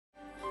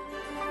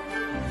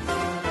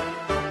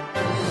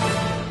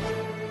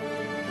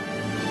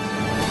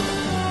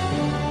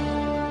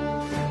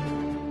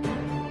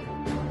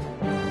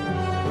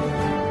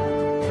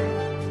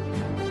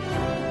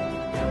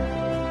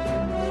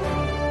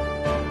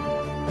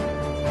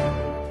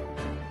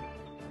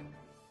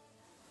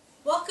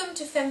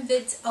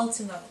FemVids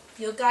Ultimo,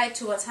 your guide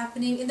to what's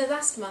happening in the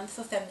last month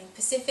for Feminine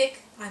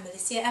Pacific. I'm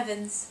Alicia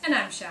Evans. And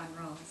I'm Sharon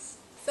Rolls.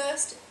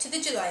 First, to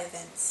the July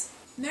events.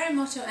 Mary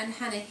Motto and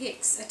Hannah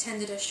Hicks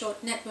attended a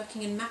short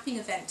networking and mapping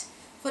event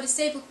for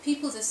disabled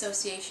people's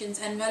associations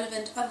and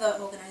relevant other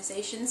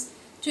organisations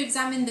to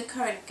examine the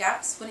current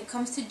gaps when it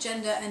comes to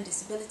gender and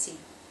disability.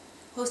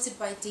 Hosted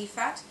by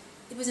DFAT,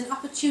 it was an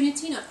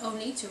opportunity not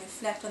only to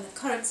reflect on the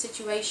current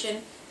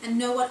situation and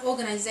know what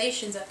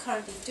organisations are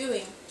currently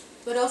doing,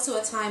 but also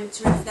a time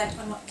to reflect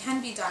on what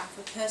can be done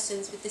for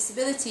persons with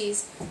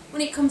disabilities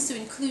when it comes to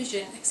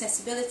inclusion,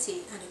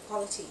 accessibility and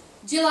equality.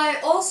 July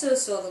also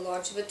saw the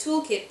launch of a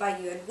toolkit by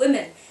UN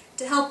Women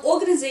to help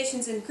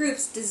organisations and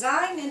groups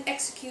design and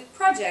execute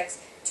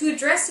projects to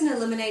address and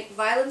eliminate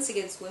violence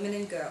against women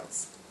and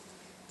girls.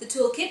 The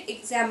toolkit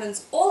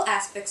examines all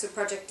aspects of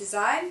project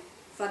design,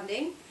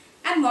 funding,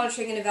 and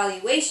monitoring and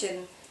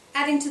evaluation,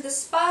 adding to the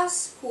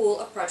sparse pool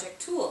of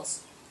project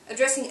tools,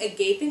 addressing a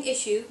gaping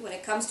issue when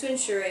it comes to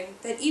ensuring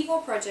that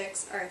EVOR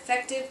projects are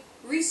effective,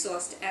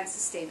 resourced, and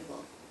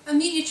sustainable. A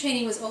media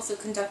training was also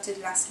conducted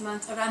last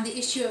month around the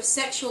issue of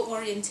sexual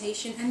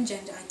orientation and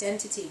gender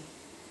identity.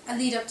 A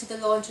lead-up to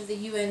the launch of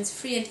the UN's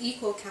Free and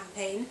Equal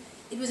campaign,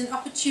 it was an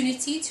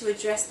opportunity to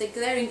address the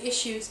glaring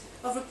issues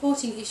of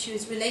reporting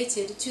issues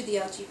related to the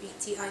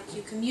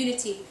LGBTIQ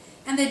community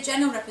and their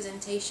general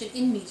representation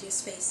in media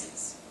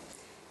spaces.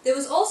 There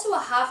was also a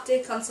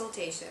half-day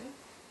consultation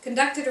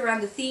conducted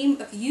around the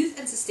theme of youth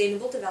and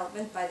sustainable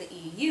development by the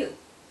EU.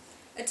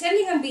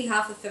 Attending on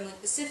behalf of Feminine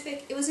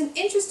Pacific, it was an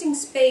interesting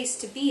space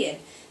to be in,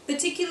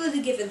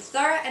 particularly given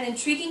thorough and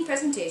intriguing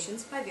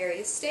presentations by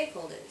various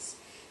stakeholders.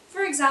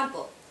 For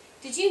example,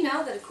 did you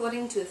know that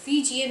according to a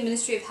Fijian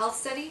Ministry of Health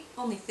study,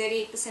 only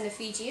 38% of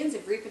Fijians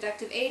of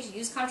reproductive age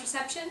use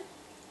contraception?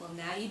 Well,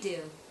 now you do.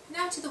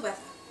 Now to the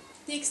weather.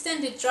 The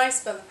extended dry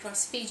spell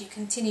across Fiji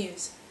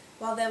continues.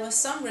 While there was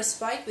some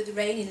respite with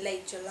rain in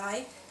late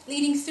July,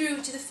 leading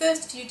through to the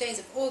first few days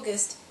of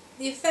August,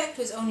 the effect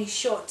was only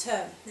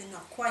short-term and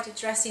not quite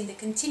addressing the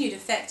continued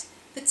effect,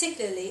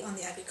 particularly on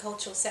the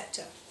agricultural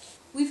sector.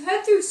 We've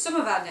heard through some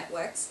of our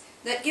networks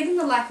that given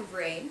the lack of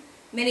rain,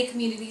 many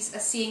communities are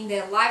seeing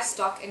their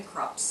livestock and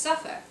crops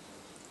suffer.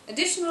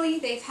 Additionally,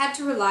 they've had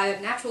to rely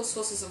on natural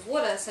sources of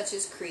water such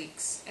as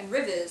creeks and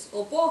rivers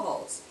or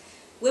boreholes.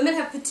 Women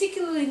have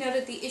particularly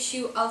noted the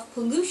issue of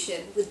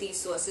pollution with these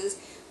sources,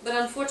 but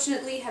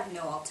unfortunately have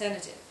no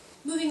alternative.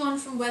 Moving on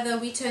from weather,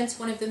 we turn to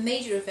one of the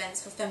major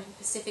events for Feminine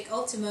Pacific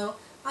Ultimo,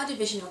 our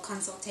divisional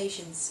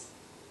consultations.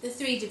 The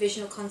 3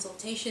 divisional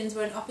consultations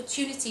were an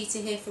opportunity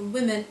to hear from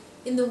women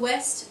in the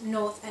West,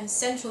 North and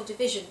Central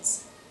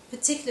divisions,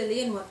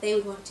 particularly in what they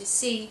would want to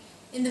see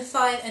in the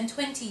 5 and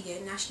 20-year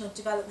national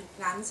development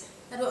plans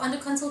that were under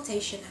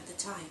consultation at the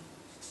time.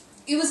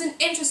 It was an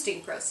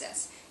interesting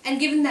process, and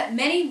given that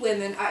many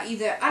women are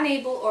either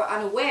unable or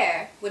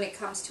unaware when it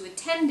comes to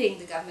attending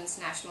the government's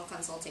national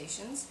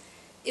consultations,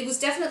 it was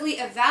definitely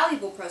a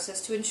valuable process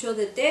to ensure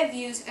that their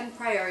views and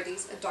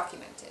priorities are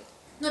documented.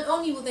 Not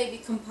only will they be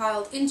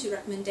compiled into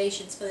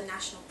recommendations for the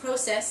national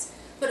process,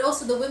 but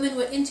also the women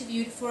were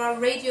interviewed for our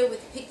Radio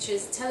with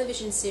Pictures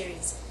television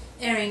series,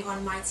 airing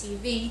on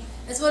MyTV,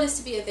 as well as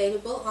to be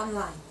available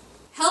online.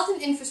 Health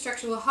and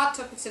infrastructure were hot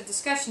topics of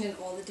discussion in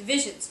all the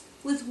divisions,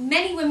 with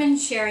many women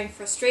sharing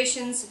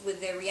frustrations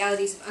with their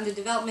realities of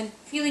underdevelopment,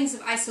 feelings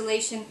of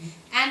isolation,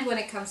 and when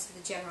it comes to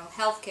the general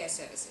healthcare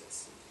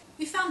services.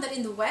 We found that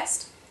in the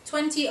West,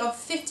 20 of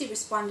 50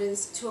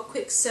 respondents to a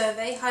quick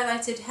survey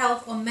highlighted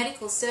health or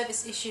medical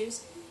service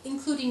issues,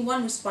 including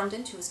one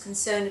respondent who was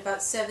concerned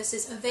about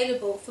services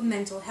available for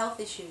mental health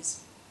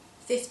issues.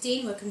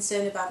 15 were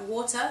concerned about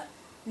water,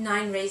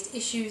 9 raised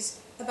issues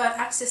about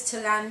access to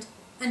land,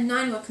 and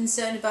 9 were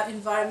concerned about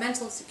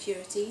environmental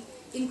security,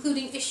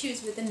 including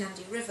issues with the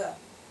Nandi River.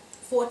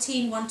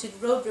 14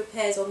 wanted road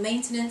repairs or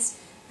maintenance,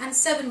 and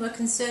 7 were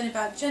concerned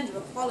about gender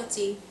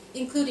equality,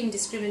 including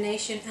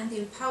discrimination and the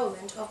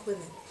empowerment of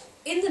women.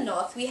 In the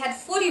North, we had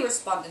 40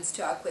 respondents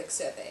to our quick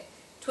survey.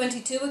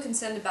 22 were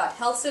concerned about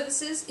health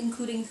services,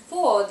 including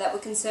 4 that were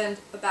concerned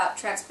about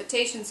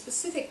transportation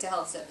specific to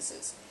health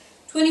services.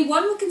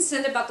 21 were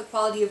concerned about the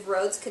quality of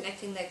roads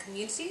connecting their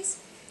communities.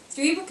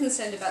 3 were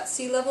concerned about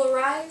sea level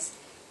rise.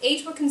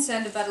 8 were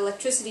concerned about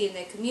electricity in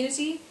their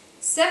community.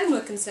 7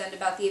 were concerned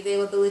about the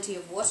availability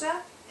of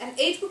water, and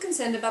 8 were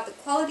concerned about the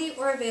quality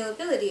or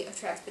availability of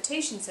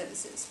transportation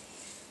services.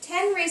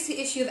 10 raised the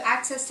issue of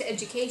access to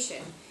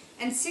education,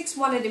 and 6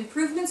 wanted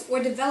improvements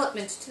or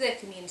development to their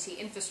community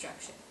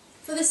infrastructure.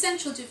 For the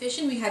Central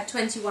Division, we had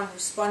 21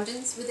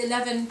 respondents, with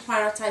 11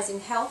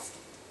 prioritising health,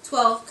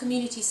 12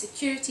 community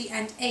security,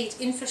 and 8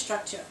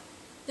 infrastructure.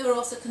 There were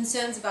also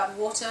concerns about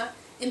water,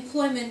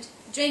 employment,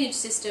 drainage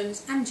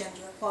systems, and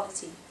gender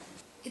equality.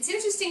 It's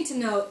interesting to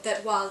note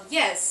that while,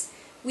 yes,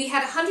 we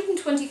had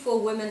 124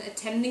 women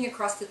attending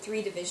across the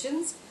 3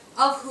 divisions,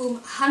 of whom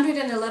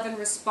 111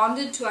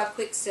 responded to our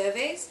quick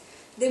surveys,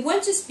 they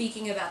weren't just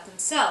speaking about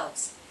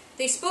themselves.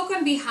 They spoke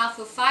on behalf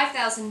of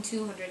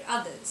 5,200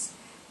 others.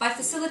 By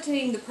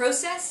facilitating the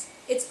process,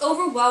 it's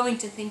overwhelming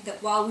to think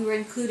that while we were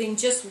including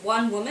just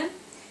one woman,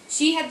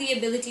 she had the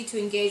ability to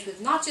engage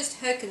with not just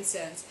her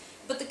concerns,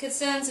 but the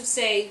concerns of,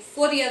 say,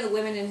 40 other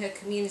women in her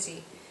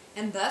community,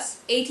 and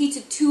thus 80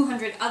 to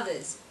 200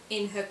 others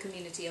in her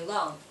community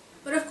alone.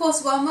 But of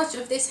course, while much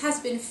of this has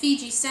been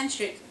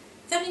Fiji-centric,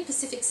 Feminine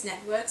Pacific's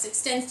networks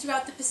extend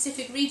throughout the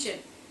Pacific region.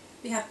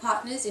 We have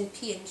partners in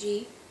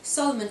PNG,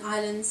 Solomon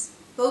Islands,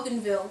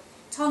 Bougainville,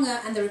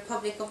 Tonga and the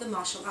Republic of the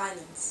Marshall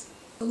Islands.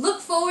 Look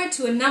forward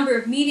to a number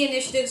of media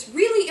initiatives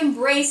really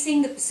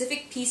embracing the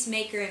Pacific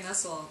peacemaker in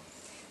us all.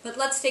 But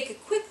let's take a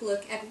quick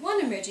look at one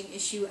emerging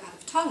issue out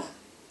of Tonga.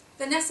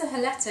 Vanessa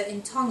Haleta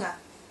in Tonga,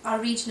 our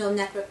regional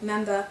network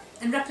member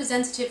and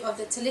representative of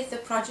the Talitha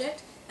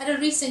project, at a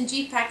recent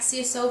GPAC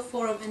CSO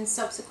forum and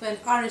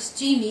subsequent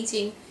RSG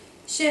meeting,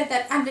 shared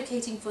that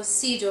advocating for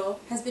CEDAW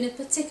has been a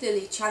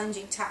particularly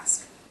challenging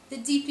task. The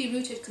deeply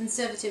rooted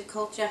conservative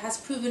culture has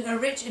proven a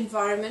rich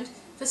environment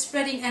for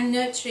spreading and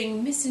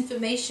nurturing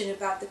misinformation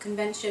about the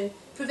convention,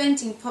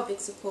 preventing public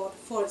support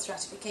for its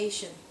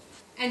ratification.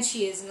 And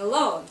she isn't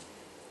alone.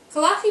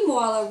 Kalafi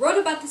Moala wrote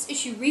about this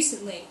issue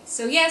recently,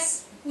 so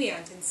yes, we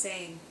aren't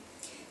insane.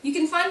 You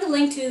can find the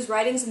link to his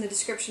writings in the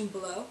description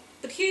below,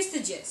 but here's the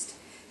gist.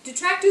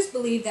 Detractors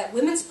believe that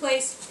women's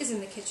place is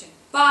in the kitchen.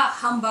 Bah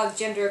humbug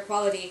gender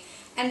equality,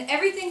 and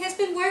everything has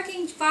been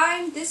working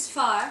fine this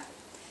far.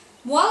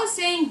 Moala is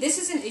saying this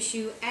is an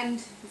issue, and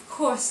of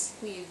course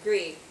we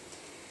agree.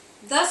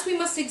 Thus we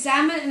must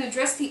examine and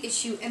address the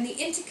issue and the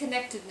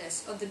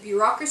interconnectedness of the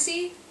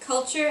bureaucracy,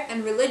 culture,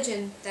 and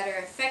religion that are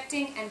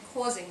affecting and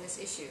causing this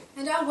issue.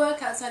 And our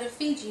work outside of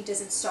Fiji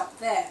doesn't stop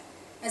there.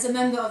 As a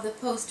member of the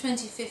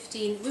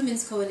post-2015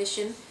 Women's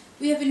Coalition,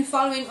 we have been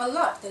following a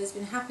lot that has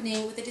been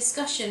happening with the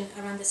discussion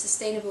around the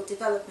Sustainable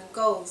Development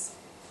Goals.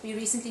 We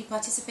recently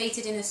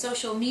participated in a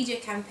social media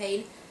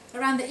campaign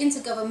around the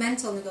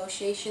intergovernmental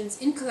negotiations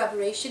in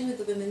collaboration with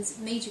the Women's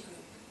Major Group.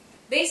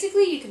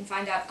 Basically, you can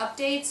find out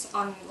updates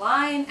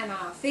online and on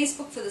our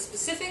Facebook for the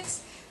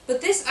specifics, but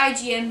this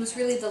IGN was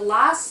really the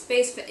last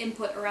space for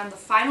input around the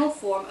final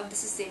form of the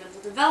Sustainable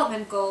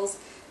Development Goals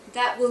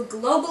that will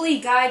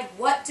globally guide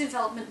what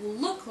development will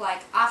look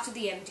like after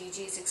the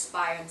MDGs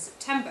expire in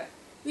September.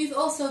 We've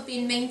also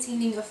been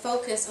maintaining a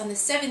focus on the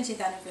 70th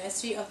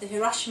anniversary of the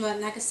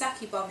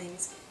Hiroshima-Nagasaki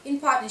bombings in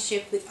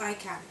partnership with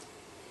ICAN.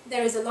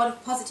 There is a lot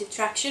of positive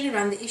traction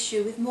around the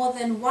issue, with more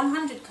than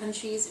 100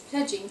 countries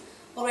pledging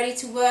already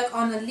to work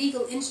on a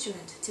legal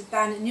instrument to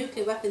ban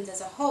nuclear weapons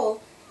as a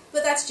whole,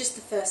 but that's just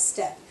the first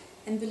step.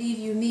 And believe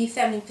you me,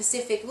 Feminine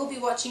Pacific will be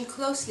watching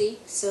closely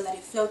so that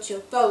it floats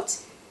your boat.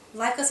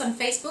 Like us on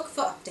Facebook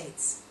for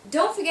updates.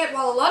 Don't forget,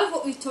 while a lot of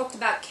what we've talked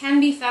about can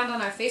be found on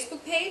our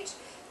Facebook page,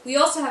 we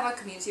also have our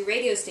community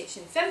radio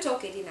station,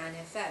 FemTalk 89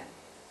 FM.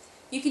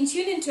 You can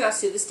tune into our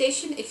Suva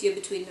station if you're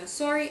between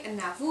Nosori and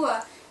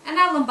Navua, and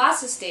our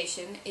Lambasa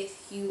station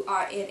if you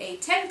are in a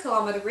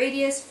 10-kilometer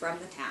radius from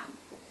the town.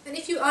 And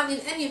if you aren't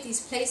in any of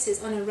these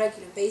places on a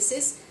regular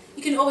basis,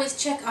 you can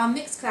always check our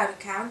Mixcloud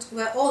account,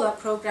 where all our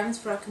programs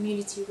for our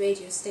community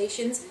radio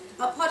stations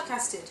are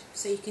podcasted,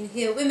 so you can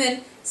hear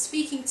women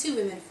speaking to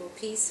women for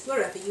peace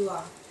wherever you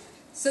are.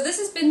 So this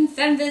has been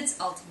FemVids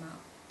Ultimo.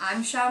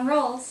 I'm Sean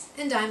Rolls.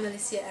 And I'm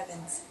Alicia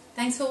Evans.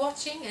 Thanks for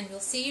watching, and we'll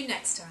see you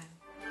next time.